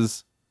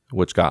was,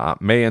 which got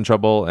Aunt May in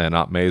trouble, and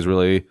Aunt May is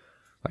really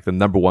like the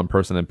number one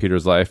person in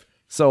Peter's life.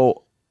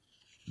 So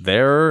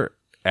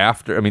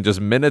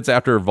just minutes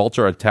after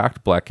Vulture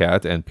attacked Black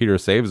Cat and Peter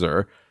saves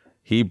her,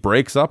 he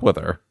breaks up with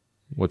her,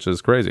 which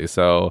is crazy.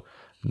 So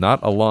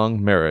not a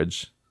long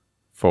marriage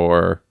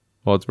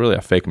it's really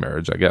a fake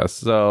marriage, I guess.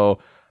 So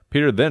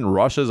Peter then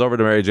rushes over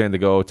to Mary Jane to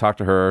go talk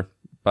to her,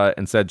 but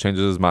instead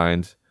changes his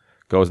mind,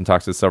 goes and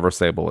talks to Silver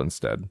Sable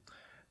instead.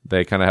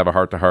 They kind of have a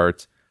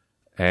heart-to-heart,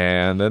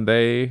 and then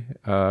they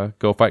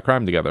go fight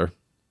crime together.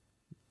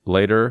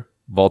 Later,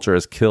 Vulture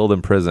is killed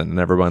in prison, and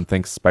everyone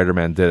thinks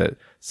Spider-Man did it.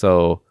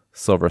 So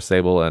Silver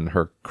Sable and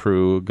her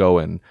crew go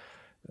and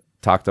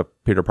talk to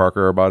Peter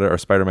Parker about it, or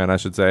Spider-Man, I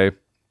should say.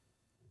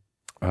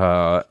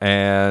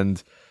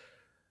 And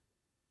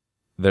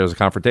there's a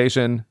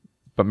confrontation,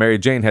 but Mary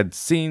Jane had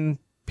seen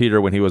Peter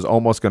when he was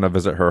almost going to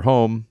visit her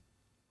home.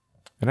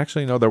 And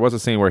actually, no, there was a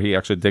scene where he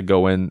actually did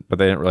go in, but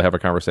they didn't really have a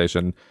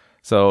conversation.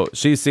 So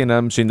she's seen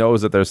him. She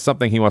knows that there's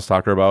something he wants to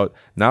talk to her about.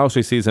 Now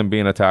she sees him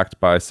being attacked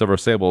by Silver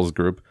Sable's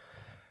group.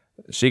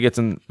 She gets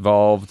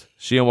involved.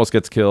 She almost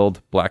gets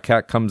killed. Black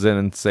Cat comes in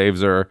and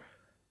saves her.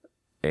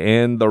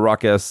 In the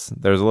ruckus,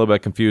 there's a little bit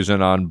of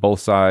confusion on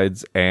both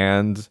sides,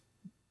 and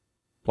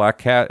Black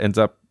Cat ends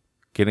up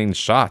getting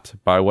shot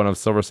by one of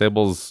Silver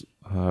Sable's,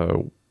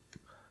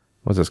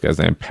 what's this guy's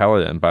name?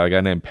 Paladin, by a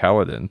guy named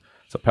Paladin.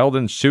 So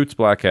Paladin shoots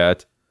Black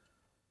Cat.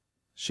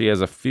 She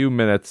has a few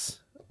minutes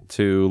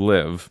to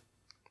live.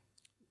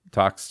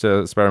 Talks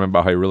to Spider-Man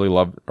about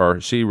how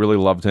she really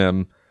loved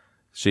him.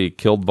 She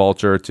killed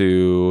Vulture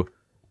to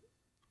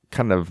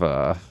kind of,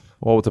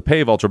 to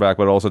pay Vulture back,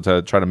 but also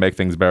to try to make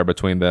things better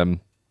between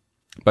them.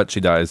 But she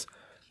dies.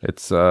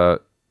 It's,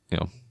 of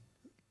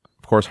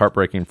course,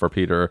 heartbreaking for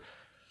Peter.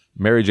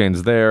 Mary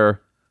Jane's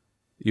there.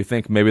 You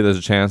think maybe there's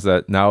a chance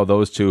that now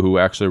those two who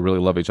actually really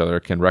love each other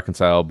can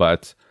reconcile,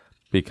 but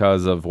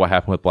because of what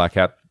happened with Black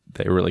Cat,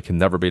 they really can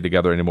never be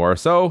together anymore.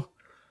 So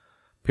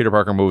Peter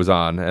Parker moves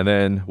on, and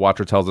then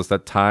Watcher tells us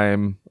that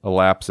time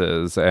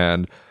elapses,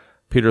 and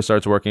Peter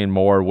starts working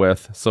more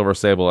with Silver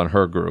Sable and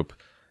her group,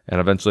 and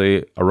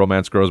eventually a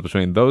romance grows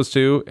between those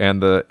two,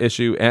 and the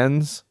issue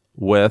ends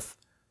with,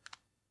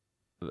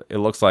 it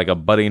looks like, a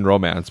budding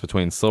romance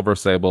between Silver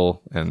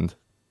Sable and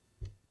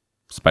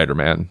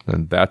Spider-Man,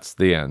 and that's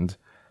the end.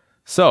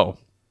 So,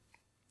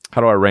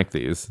 how do I rank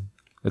these?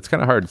 It's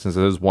kind of hard since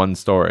it is one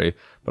story,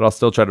 but I'll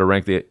still try to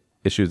rank the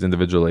issues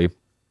individually.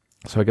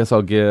 So I guess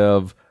I'll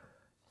give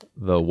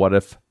the What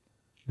If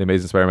the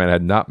Amazing Spider-Man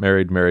had not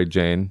married Mary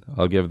Jane,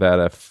 I'll give that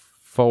a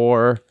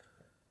 4.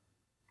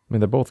 I mean,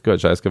 they're both good.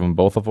 Should I just give them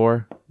both a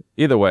 4?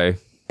 Either way,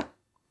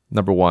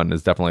 number 1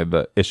 is definitely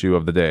the issue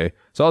of the day.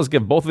 So I'll just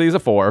give both of these a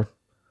 4,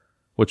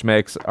 which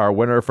makes our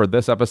winner for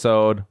this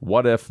episode,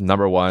 What If,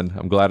 number 1.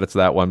 I'm glad it's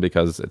that one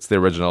because it's the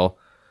original.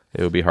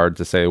 It would be hard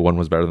to say one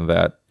was better than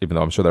that, even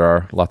though I'm sure there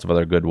are lots of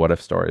other good What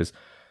If stories.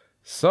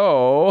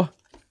 So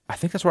I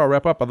think that's where I'll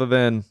wrap up, other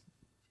than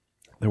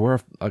there were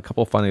a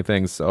couple funny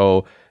things.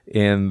 So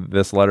in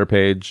this letter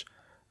page,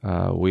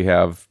 we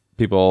have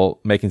people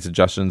making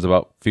suggestions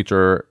about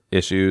future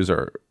issues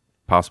or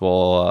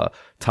possible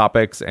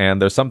topics.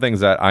 And there's some things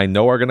that I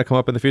know are going to come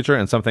up in the future,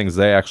 and some things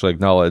they actually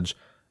acknowledge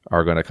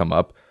are going to come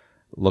up.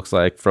 Looks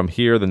like from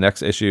here, the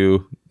next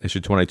issue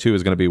 22,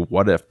 is going to be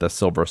What If the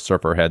Silver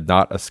Surfer had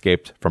not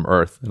escaped from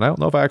Earth? And I don't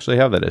know if I actually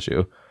have that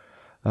issue.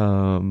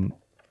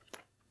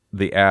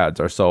 The ads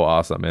are so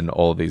awesome in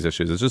all of these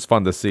issues. It's just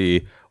fun to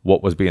see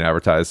what was being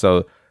advertised.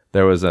 So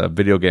there was a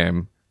video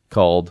game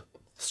called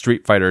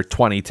Street Fighter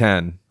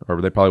 2010,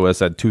 or they probably would have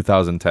said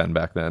 2010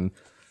 back then.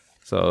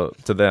 So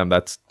to them,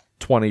 that's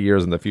 20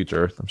 years in the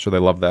future. I'm sure they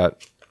love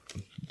that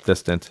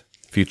distant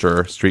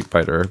future Street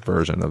Fighter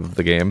version of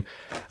the game.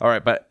 All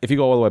right, but if you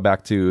go all the way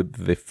back to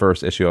the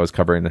first issue I was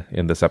covering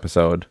in this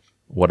episode,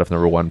 What If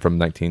number 1 from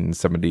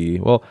 1970,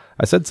 well,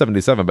 I said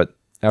 77, but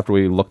after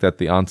we looked at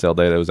the on-sale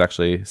date, it was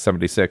actually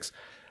 76.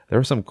 There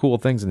were some cool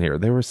things in here.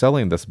 They were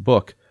selling this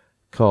book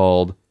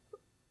called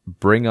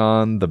Bring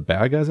On the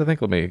Bad Guys, I think.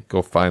 Let me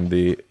go find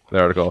the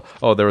article.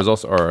 Oh, there was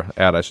also, or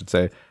ad, I should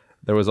say.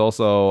 There was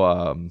also,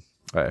 all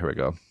right, here we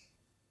go.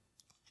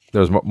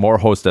 There was more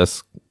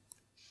Hostess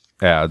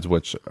ads,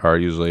 which are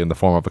usually in the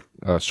form of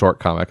a short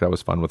comic that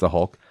was fun with the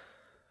Hulk.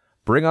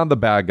 Bring On the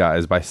Bad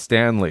Guys by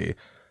Stan Lee.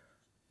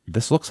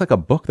 This looks like a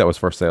book that was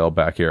for sale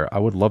back here. I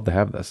would love to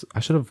have this. I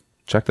should have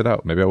checked it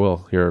out. Maybe I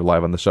will here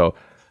live on the show.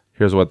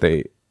 Here's what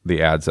the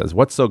ad says.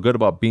 What's so good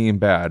about being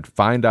bad?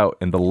 Find out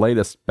in the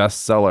latest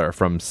bestseller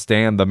from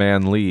Stan the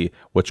Man Lee,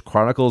 which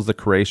chronicles the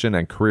creation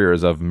and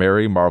careers of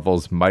Mary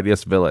Marvel's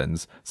mightiest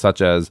villains,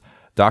 such as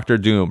Doctor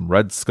Doom,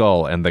 Red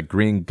Skull, and the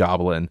Green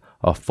Goblin.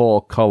 A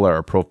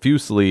full-color,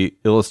 profusely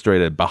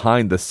illustrated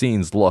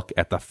behind-the-scenes look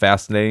at the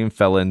fascinating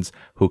felons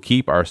who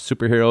keep our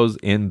superheroes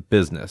in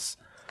business.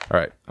 All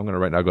right, I'm going to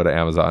right now go to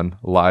Amazon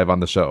live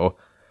on the show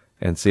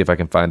and see if I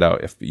can find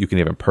out if you can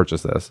even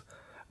purchase this.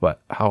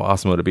 But how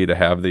awesome would it be to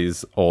have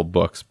these old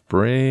books?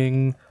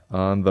 Bring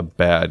On the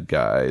Bad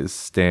Guys,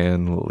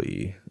 Stan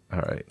Lee.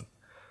 All right.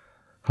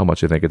 How much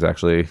do you think it's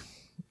actually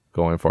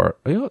going for?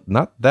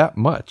 Not that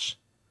much.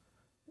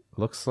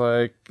 looks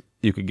like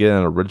you could get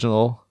an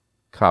original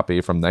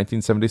copy from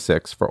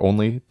 1976 for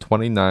only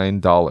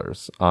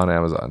 $29 on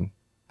Amazon.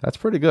 That's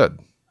pretty good.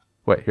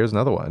 Wait, here's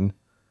another one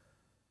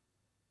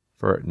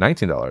for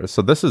 $19.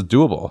 So this is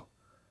doable.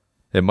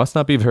 It must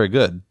not be very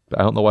good.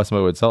 I don't know why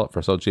somebody would sell it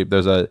for so cheap.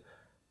 There's a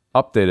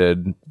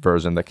updated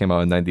version that came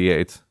out in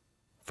 98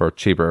 for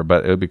cheaper,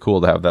 but it would be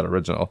cool to have that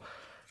original.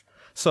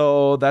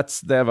 So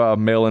they have a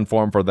mail-in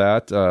form for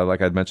that.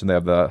 Like I mentioned, they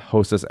have the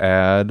Hostess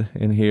ad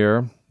in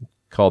here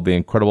called The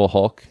Incredible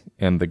Hulk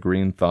and the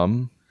Green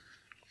Thumb.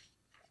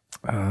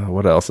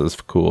 What else is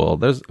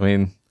cool?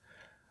 A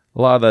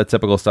lot of the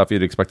typical stuff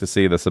you'd expect to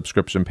see. The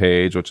subscription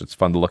page, which it's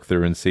fun to look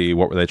through and see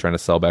what were they trying to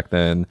sell back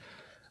then.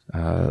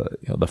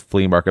 The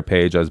flea market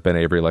page, as Ben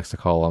Avery likes to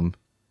call them.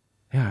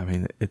 Yeah,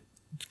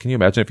 can you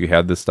imagine if you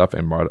had this stuff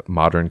in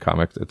modern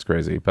comics? It's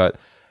crazy. But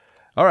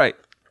all right,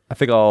 I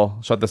think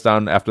I'll shut this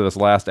down after this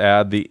last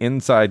ad. The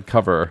inside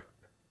cover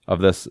of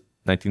this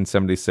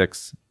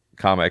 1976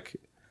 comic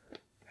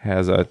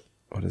has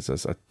what is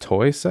this, a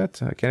toy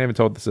set? I can't even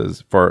tell what this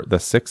is. For the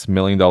 $6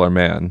 Million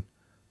Man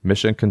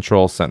Mission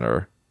Control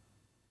Center.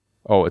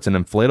 Oh, it's an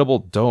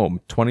inflatable dome.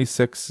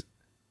 26.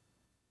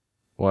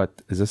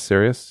 What? Is this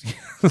serious?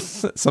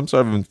 Some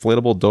sort of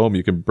inflatable dome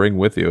you can bring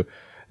with you.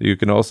 You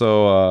can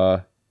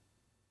also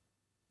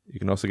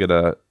get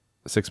a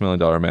 $6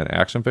 Million Man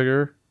action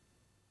figure.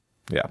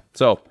 Yeah.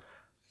 So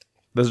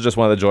this is just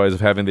one of the joys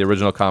of having the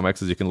original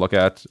comics, is you can look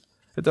at.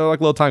 They're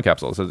like little time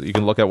capsules. So you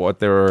can look at what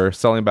they were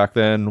selling back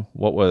then,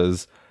 what were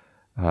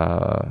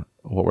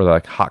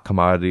like hot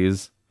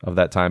commodities of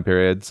that time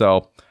period.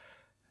 So,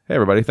 hey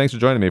everybody, thanks for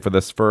joining me for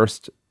this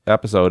first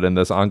episode in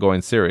this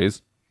ongoing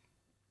series.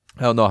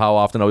 I don't know how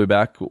often I'll be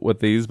back with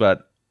these,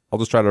 but I'll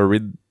just try to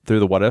read through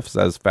the what ifs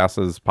as fast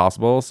as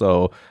possible.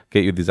 So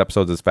get you these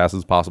episodes as fast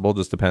as possible.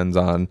 Just depends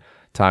on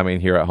timing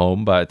here at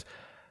home. But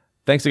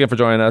thanks again for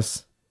joining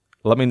us.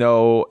 Let me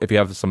know if you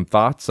have some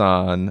thoughts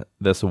on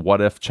this what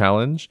if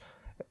challenge.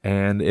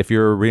 And if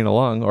you're reading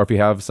along, or if you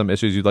have some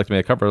issues you'd like me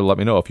to cover, let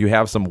me know. If you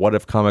have some what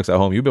if comics at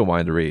home you've been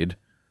wanting to read,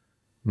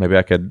 maybe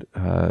I could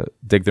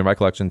dig through my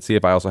collection, see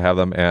if I also have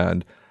them,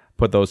 and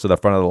put those to the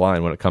front of the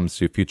line when it comes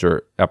to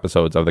future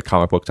episodes of the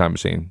Comic Book Time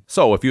Machine.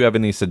 So if you have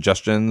any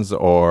suggestions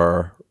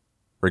or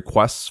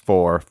requests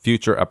for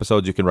future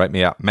episodes, you can write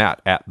me at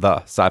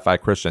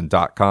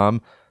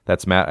matt@thescifichristian.com.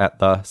 That's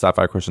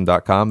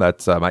matt@thescifichristian.com.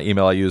 That's my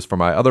email I use for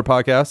my other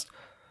podcast,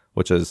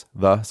 which is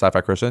The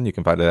Sci-Fi Christian. You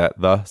can find it at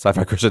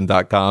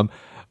thescifichristian.com.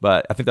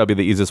 But I think that'll be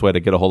the easiest way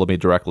to get a hold of me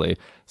directly.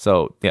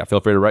 So yeah,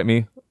 feel free to write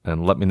me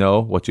and let me know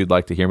what you'd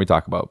like to hear me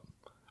talk about.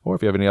 Or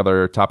if you have any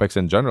other topics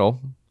in general,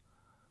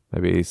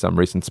 maybe some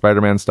recent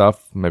Spider-Man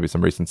stuff, maybe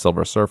some recent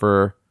Silver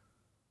Surfer.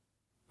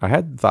 I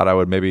had thought I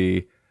would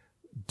maybe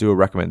do a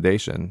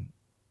recommendation.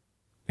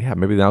 Yeah,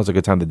 maybe now's a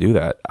good time to do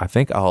that. I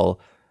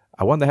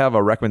want to have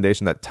a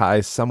recommendation that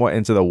ties somewhat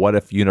into the what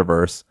if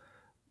universe,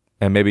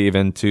 and maybe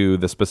even to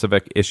the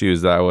specific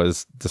issues that I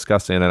was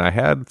discussing. And I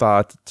had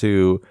thought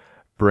to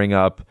bring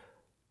up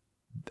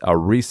a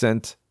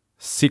recent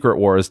Secret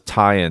Wars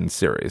tie-in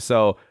series.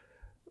 So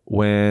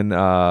when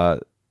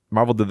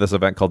Marvel did this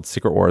event called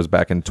Secret Wars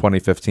back in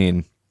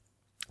 2015,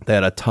 they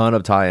had a ton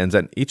of tie-ins.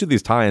 And each of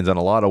these tie-ins, in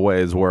a lot of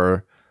ways,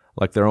 were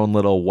like their own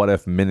little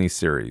what-if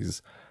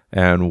mini-series.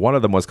 And one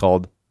of them was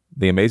called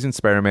The Amazing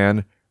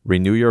Spider-Man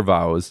Renew Your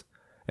Vows.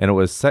 And it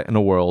was set in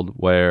a world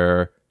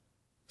where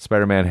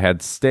Spider-Man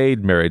had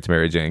stayed married to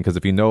Mary Jane, because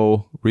if you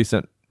know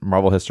recent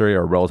Marvel history,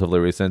 or relatively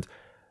recent,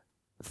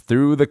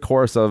 through the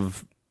course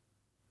of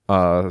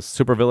a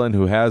supervillain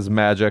who has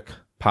magic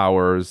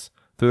powers,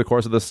 through the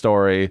course of the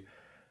story,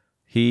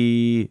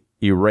 he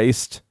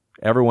erased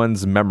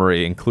everyone's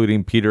memory,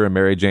 including Peter and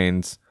Mary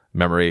Jane's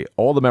memory.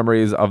 All the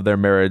memories of their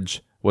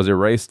marriage was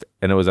erased,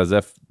 and it was as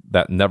if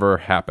that never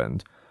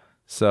happened.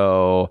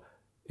 So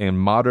in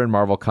modern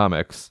Marvel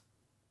comics,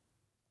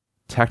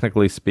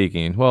 technically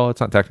speaking, well,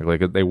 it's not technically,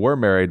 because they were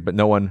married, but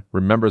no one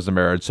remembers the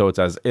marriage, so it's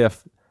as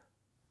if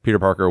Peter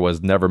Parker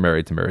was never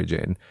married to Mary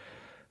Jane.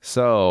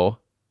 So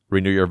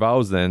Renew Your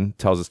Vows then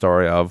tells a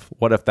story of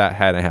what if that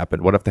hadn't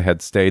happened? What if they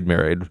had stayed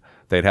married?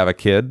 They'd have a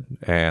kid,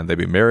 and they'd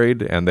be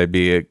married, and they'd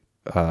be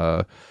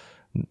not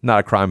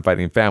a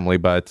crime-fighting family,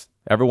 but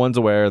everyone's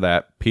aware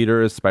that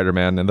Peter is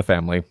Spider-Man in the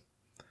family,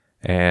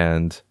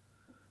 and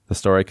the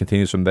story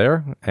continues from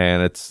there.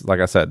 And it's, like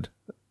I said,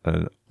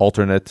 an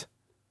alternate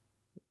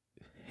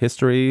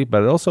history,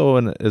 but it also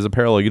is a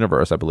parallel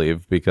universe, I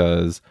believe,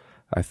 because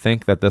I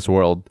think that this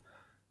world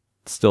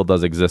still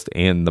does exist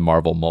in the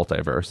Marvel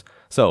multiverse.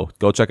 So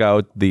go check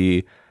out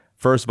the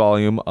first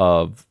volume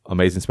of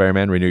Amazing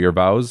Spider-Man Renew Your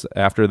Vows.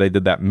 After they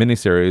did that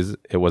miniseries,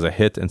 it was a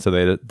hit, and so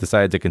they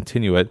decided to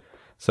continue it.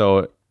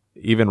 So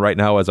even right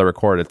now as I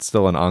record, it's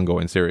still an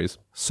ongoing series.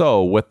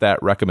 So with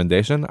that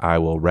recommendation, I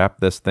will wrap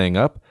this thing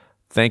up.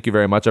 Thank you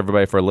very much,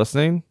 everybody, for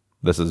listening.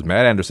 This is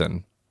Matt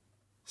Anderson,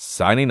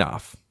 signing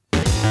off.